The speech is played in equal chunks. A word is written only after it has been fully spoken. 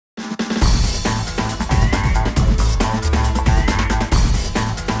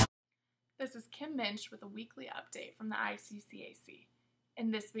Kim Minch with a weekly update from the ICCAC.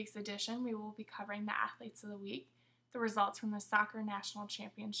 In this week's edition, we will be covering the athletes of the week, the results from the soccer national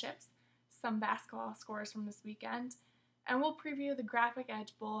championships, some basketball scores from this weekend, and we'll preview the Graphic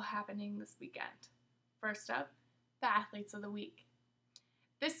Edge Bowl happening this weekend. First up, the athletes of the week.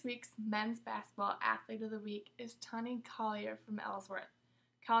 This week's men's basketball athlete of the week is Tony Collier from Ellsworth.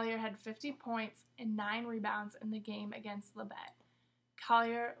 Collier had 50 points and 9 rebounds in the game against Labette.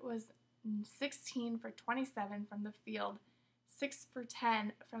 Collier was 16 for 27 from the field, 6 for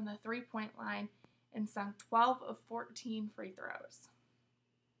 10 from the three-point line, and sunk 12 of 14 free throws.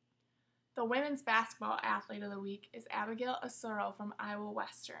 The women's basketball athlete of the week is Abigail Osuro from Iowa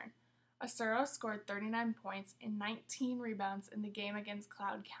Western. Osuro scored 39 points and 19 rebounds in the game against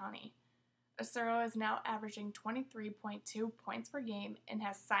Cloud County. Osuro is now averaging 23.2 points per game and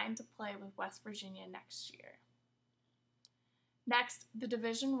has signed to play with West Virginia next year. Next, the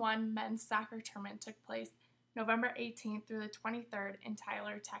Division I men's soccer tournament took place November 18th through the 23rd in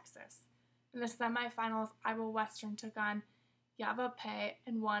Tyler, Texas. In the semifinals, Iowa Western took on Yavapai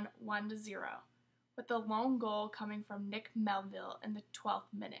and won 1-0, with the lone goal coming from Nick Melville in the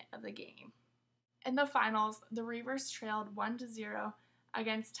 12th minute of the game. In the finals, the Reavers trailed 1-0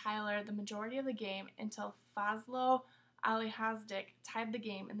 against Tyler the majority of the game until Fazlo Alihazdik tied the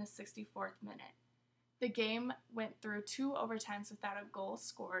game in the 64th minute. The game went through 2 overtimes without a goal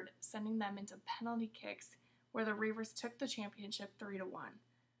scored, sending them into penalty kicks, where the Reavers took the championship 3-1.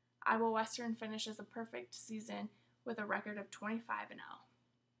 Iowa Western finishes a perfect season with a record of 25-0.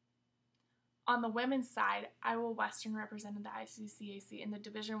 On the women's side, Iowa Western represented the ICCAC in the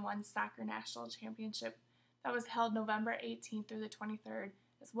Division I Soccer National Championship that was held November 18th through the 23rd,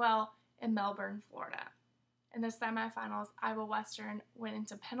 as well in Melbourne, Florida. In the semifinals, Iowa Western went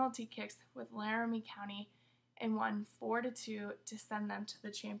into penalty kicks with Laramie County and won 4-2 to send them to the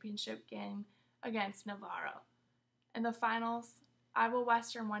championship game against Navarro. In the finals, Iowa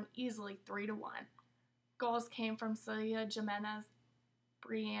Western won easily 3-1. Goals came from Celia Jimenez,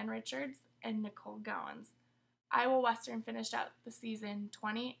 Breanne Richards, and Nicole Gowans. Iowa Western finished out the season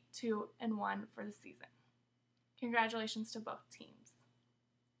 22-1 for the season. Congratulations to both teams.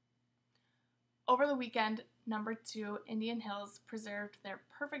 Over the weekend, number 2 Indian Hills preserved their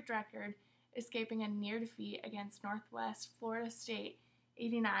perfect record, escaping a near defeat against Northwest Florida State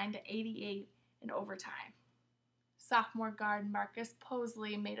 89-88 in overtime. Sophomore guard Marcus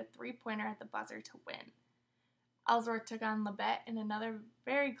Posley made a three-pointer at the buzzer to win. Ellsworth took on Labette in another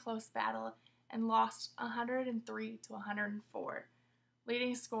very close battle and lost 103-104.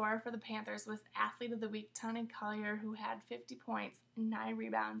 Leading scorer for the Panthers was Athlete of the Week Tony Collier, who had 50 points and 9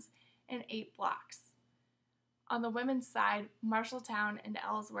 rebounds and 8 blocks. On the women's side, Marshalltown and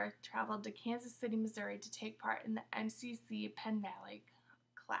Ellsworth traveled to Kansas City, Missouri to take part in the MCC Penn Valley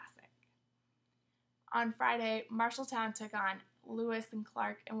Classic. On Friday, Marshalltown took on Lewis and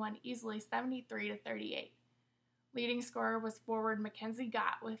Clark and won easily 73-38. Leading scorer was forward Mackenzie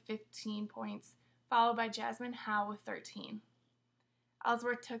Gott with 15 points, followed by Jasmine Howe with 13.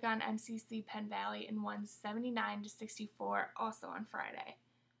 Ellsworth took on MCC Penn Valley and won 79-64 also on Friday.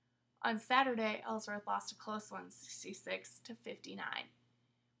 On Saturday, Ellsworth lost a close one, 66-59.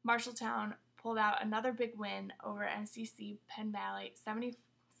 Marshalltown pulled out another big win over MCC Penn Valley,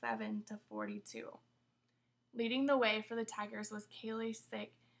 77-42. Leading the way for the Tigers was Kaylee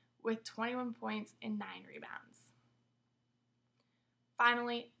Sick with 21 points and 9 rebounds.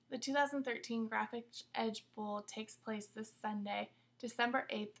 Finally, the 2013 Graphic Edge Bowl takes place this Sunday, December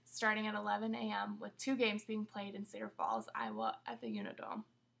 8th, starting at 11 a.m., with 2 games being played in Cedar Falls, Iowa at the Unidome.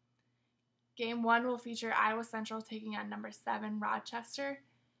 Game 1 will feature Iowa Central taking on number 7 Rochester,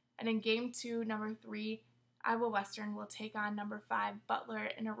 and in Game 2, number 3 Iowa Western will take on number 5 Butler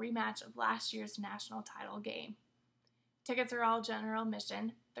in a rematch of last year's national title game. Tickets are all general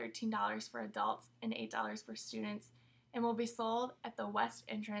admission, $13 for adults and $8 for students, and will be sold at the west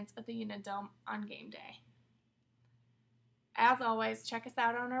entrance of the Unidome on game day. As always, check us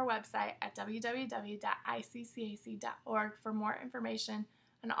out on our website at www.iccac.org for more information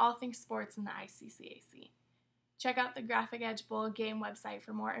on all things sports in the ICCAC. Check out the Graphic Edge Bowl game website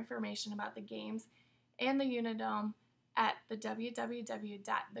for more information about the games and the Unidome at the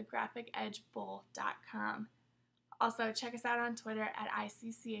www.thegraphicedgebowl.com. Also, check us out on Twitter at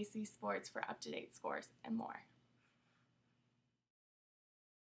ICCAC Sports for up-to-date scores and more.